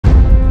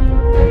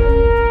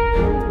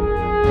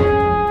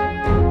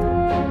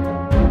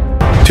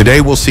Today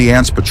we'll see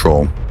ants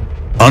patrol,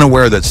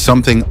 unaware that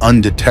something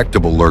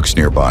undetectable lurks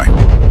nearby.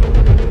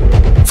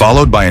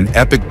 Followed by an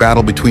epic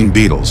battle between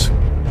beetles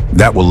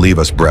that will leave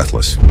us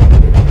breathless.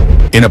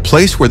 In a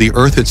place where the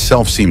earth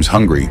itself seems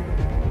hungry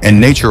and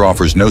nature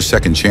offers no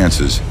second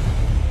chances,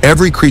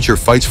 every creature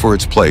fights for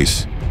its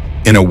place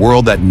in a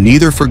world that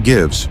neither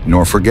forgives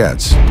nor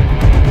forgets.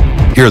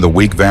 Here the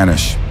weak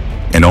vanish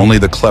and only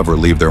the clever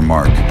leave their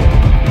mark.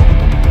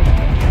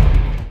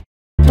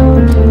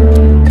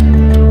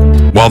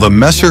 While the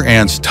messer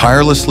ants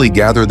tirelessly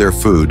gather their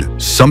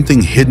food,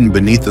 something hidden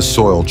beneath the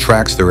soil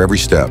tracks their every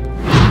step.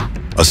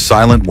 A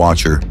silent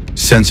watcher,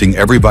 sensing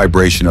every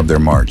vibration of their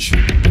march.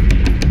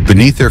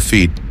 Beneath their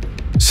feet,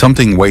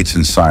 something waits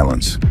in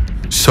silence,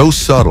 so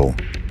subtle,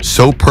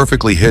 so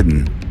perfectly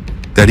hidden,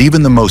 that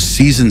even the most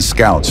seasoned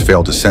scouts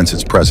fail to sense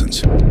its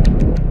presence.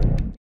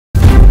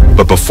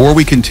 But before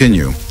we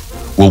continue,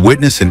 we'll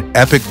witness an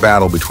epic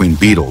battle between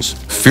beetles,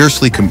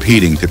 fiercely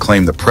competing to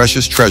claim the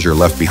precious treasure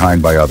left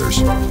behind by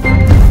others.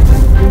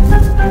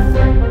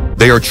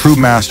 They are true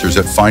masters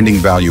at finding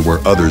value where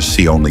others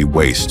see only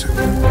waste.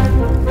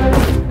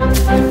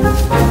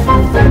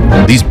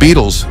 These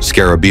beetles,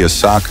 Scarabaea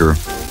sacer,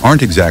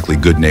 aren't exactly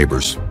good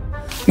neighbors.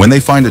 When they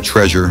find a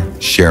treasure,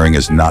 sharing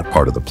is not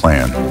part of the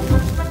plan.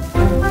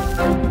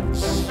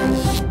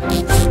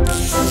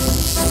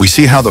 We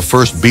see how the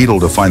first beetle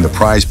to find the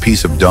prized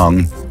piece of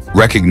dung,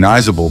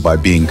 recognizable by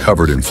being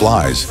covered in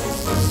flies,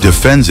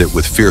 defends it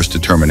with fierce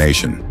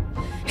determination.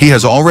 He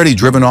has already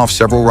driven off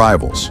several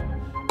rivals,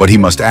 but he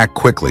must act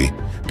quickly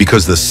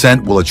because the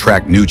scent will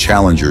attract new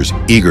challengers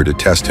eager to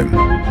test him.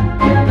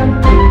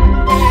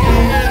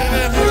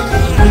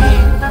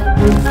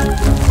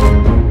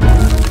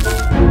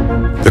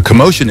 The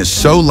commotion is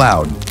so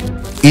loud,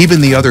 even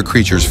the other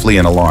creatures flee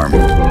in alarm.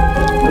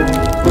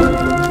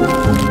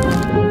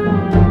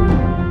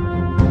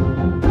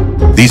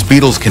 These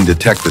beetles can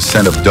detect the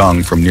scent of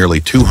dung from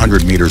nearly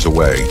 200 meters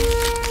away,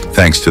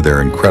 thanks to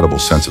their incredible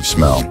sense of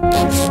smell.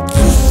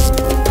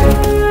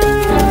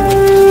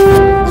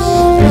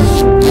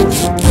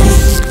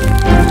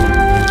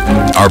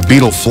 Our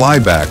beetle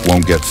flyback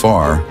won't get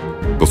far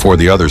before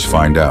the others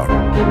find out.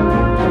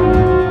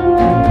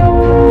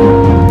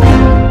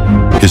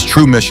 His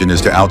true mission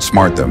is to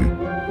outsmart them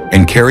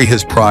and carry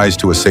his prize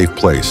to a safe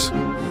place,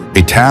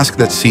 a task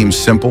that seems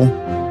simple,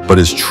 but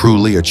is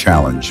truly a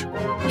challenge.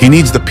 He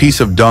needs the piece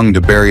of dung to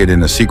bury it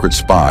in a secret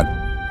spot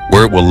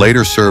where it will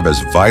later serve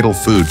as vital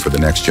food for the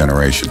next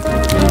generation.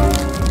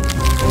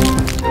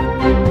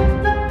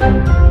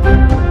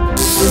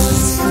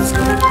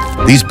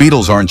 These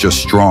beetles aren't just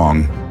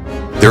strong,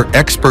 they're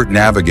expert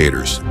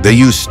navigators. They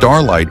use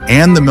starlight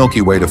and the Milky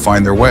Way to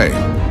find their way.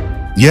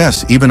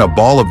 Yes, even a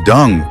ball of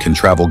dung can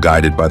travel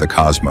guided by the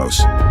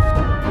cosmos.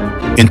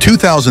 In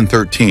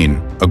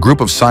 2013, a group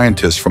of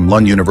scientists from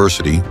Lund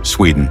University,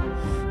 Sweden,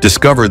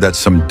 discovered that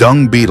some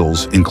dung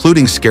beetles,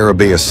 including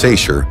Scarabaea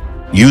sacer,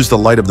 use the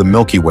light of the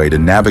Milky Way to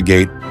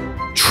navigate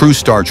true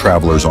star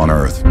travelers on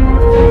Earth.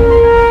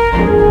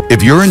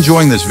 If you're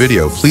enjoying this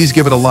video, please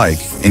give it a like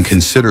and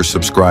consider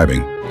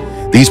subscribing.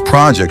 These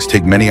projects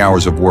take many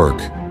hours of work,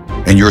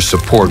 and your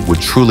support would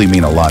truly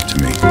mean a lot to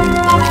me.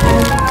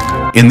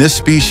 In this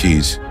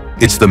species,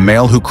 it's the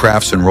male who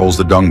crafts and rolls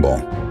the dung ball.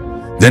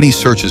 Then he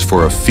searches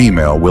for a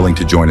female willing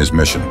to join his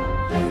mission.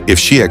 If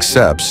she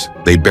accepts,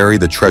 they bury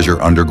the treasure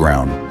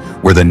underground,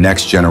 where the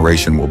next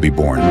generation will be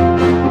born.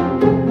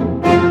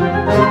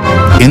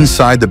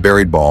 Inside the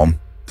buried ball,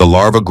 the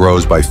larva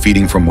grows by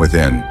feeding from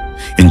within.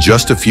 In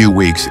just a few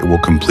weeks, it will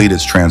complete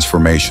its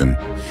transformation,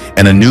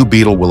 and a new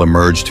beetle will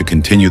emerge to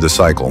continue the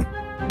cycle.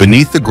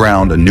 Beneath the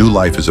ground, a new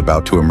life is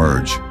about to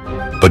emerge.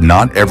 But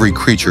not every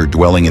creature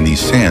dwelling in these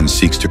sands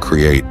seeks to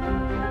create.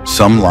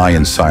 Some lie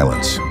in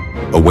silence,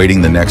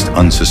 awaiting the next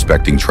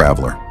unsuspecting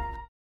traveler.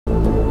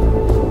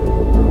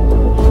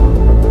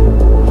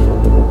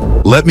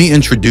 Let me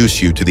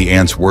introduce you to the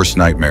ant's worst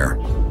nightmare,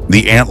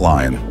 the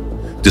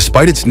antlion.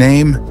 Despite its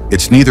name,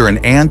 it's neither an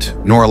ant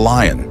nor a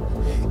lion.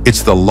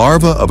 It's the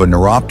larva of a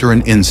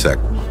neuropteran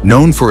insect,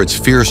 known for its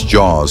fierce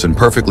jaws and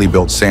perfectly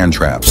built sand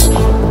traps.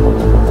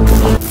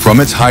 From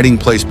its hiding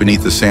place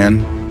beneath the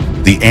sand,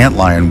 the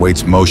antlion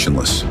waits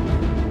motionless,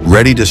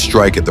 ready to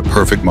strike at the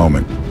perfect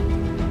moment.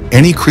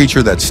 Any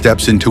creature that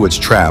steps into its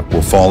trap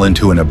will fall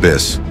into an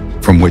abyss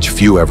from which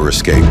few ever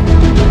escape.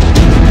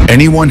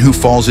 Anyone who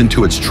falls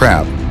into its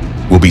trap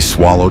will be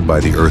swallowed by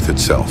the earth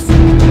itself.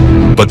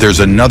 But there's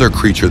another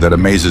creature that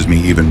amazes me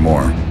even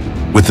more.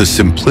 With the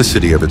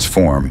simplicity of its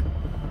form,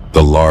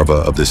 the larva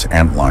of this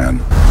antlion.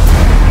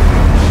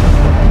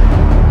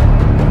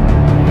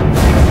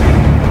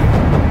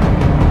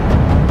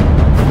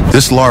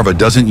 This larva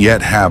doesn't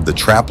yet have the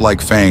trap-like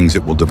fangs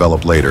it will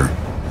develop later,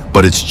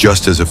 but it's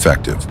just as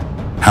effective.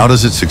 How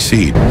does it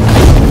succeed?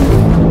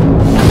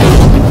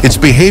 Its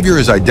behavior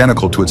is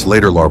identical to its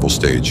later larval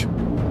stage.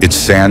 Its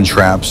sand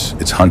traps,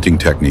 its hunting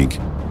technique,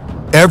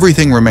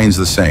 everything remains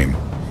the same.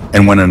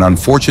 And when an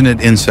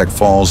unfortunate insect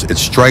falls, it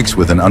strikes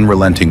with an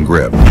unrelenting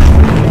grip.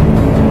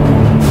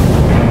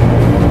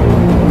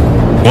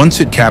 Once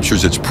it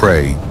captures its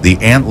prey, the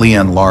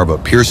Antlion larva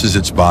pierces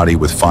its body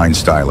with fine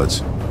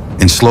stylets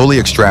and slowly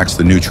extracts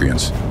the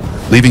nutrients,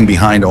 leaving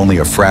behind only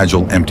a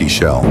fragile, empty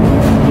shell.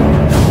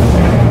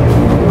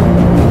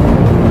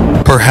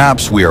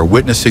 Perhaps we are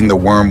witnessing the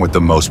worm with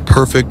the most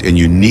perfect and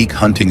unique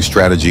hunting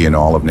strategy in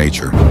all of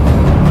nature.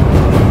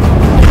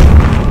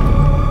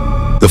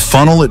 The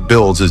funnel it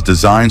builds is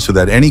designed so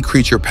that any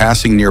creature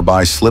passing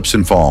nearby slips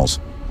and falls,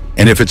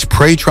 and if its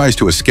prey tries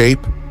to escape,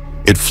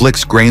 it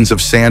flicks grains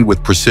of sand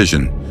with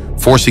precision,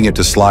 forcing it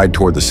to slide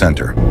toward the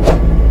center.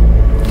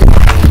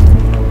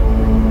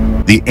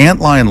 The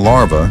antlion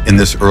larva, in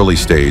this early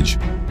stage,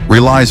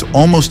 relies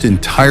almost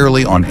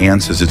entirely on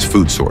ants as its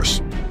food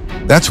source.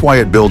 That's why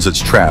it builds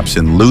its traps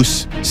in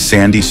loose,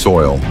 sandy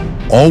soil,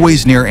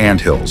 always near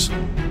anthills,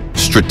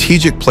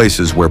 strategic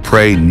places where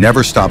prey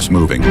never stops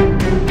moving.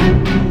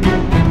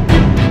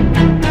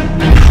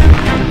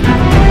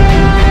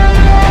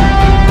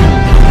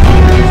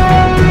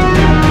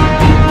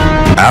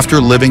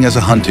 After living as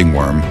a hunting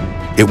worm,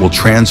 it will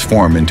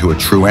transform into a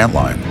true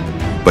antlion,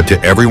 but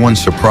to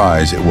everyone's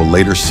surprise, it will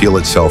later seal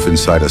itself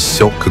inside a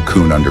silk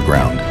cocoon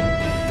underground,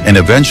 and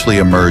eventually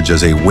emerge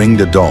as a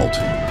winged adult,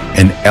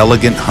 an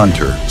elegant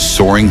hunter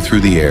soaring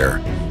through the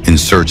air in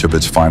search of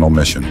its final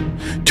mission,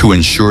 to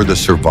ensure the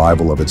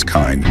survival of its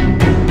kind.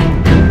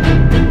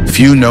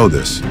 Few know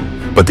this,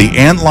 but the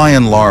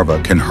antlion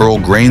larva can hurl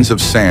grains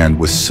of sand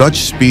with such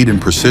speed and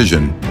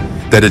precision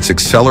that its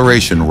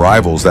acceleration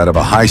rivals that of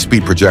a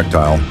high-speed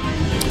projectile,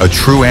 a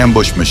true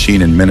ambush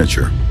machine in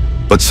miniature.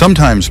 But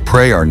sometimes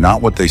prey are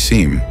not what they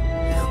seem,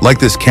 like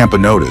this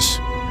Camponotus,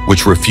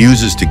 which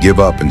refuses to give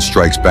up and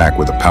strikes back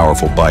with a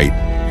powerful bite,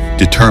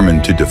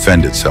 determined to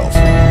defend itself.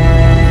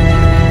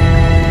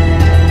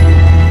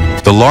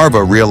 The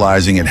larva,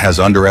 realizing it has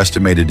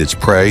underestimated its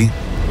prey,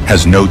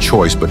 has no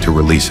choice but to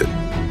release it,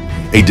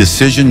 a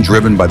decision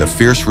driven by the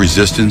fierce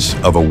resistance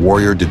of a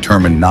warrior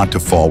determined not to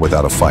fall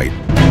without a fight.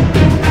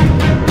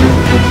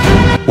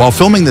 While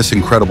filming this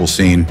incredible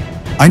scene,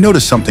 I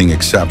noticed something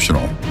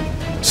exceptional,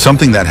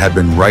 something that had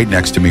been right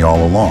next to me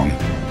all along,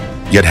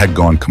 yet had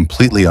gone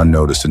completely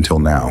unnoticed until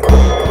now.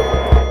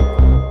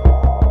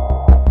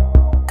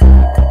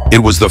 It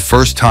was the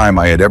first time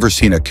I had ever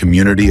seen a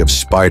community of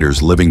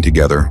spiders living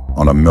together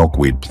on a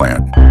milkweed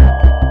plant.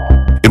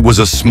 It was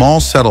a small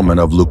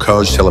settlement of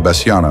Leucage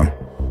celebaciana,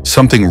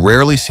 something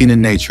rarely seen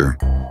in nature,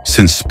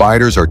 since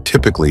spiders are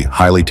typically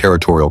highly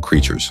territorial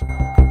creatures.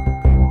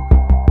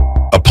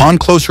 Upon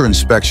closer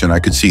inspection, I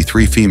could see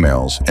 3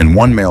 females and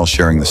 1 male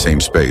sharing the same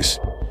space.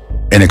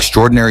 An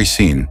extraordinary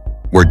scene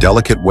where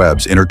delicate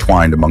webs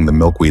intertwined among the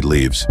milkweed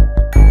leaves.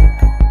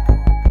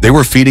 They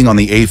were feeding on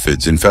the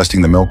aphids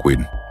infesting the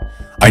milkweed.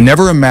 I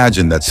never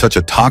imagined that such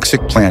a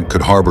toxic plant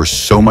could harbor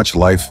so much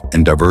life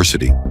and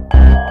diversity.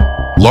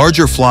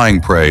 Larger flying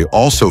prey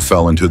also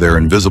fell into their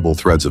invisible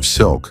threads of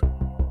silk.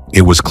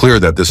 It was clear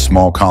that this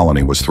small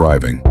colony was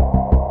thriving.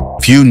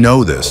 Few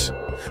know this,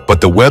 but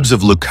the webs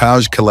of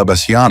Leucage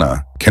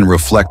celebaciana can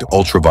reflect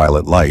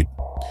ultraviolet light,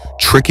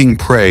 tricking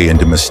prey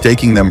into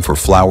mistaking them for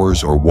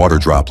flowers or water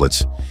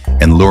droplets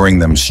and luring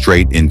them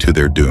straight into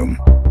their doom.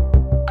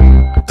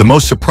 The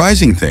most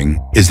surprising thing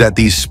is that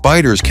these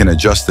spiders can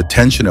adjust the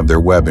tension of their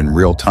web in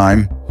real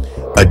time,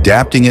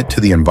 adapting it to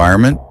the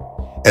environment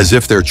as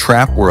if their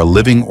trap were a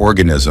living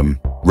organism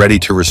ready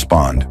to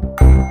respond.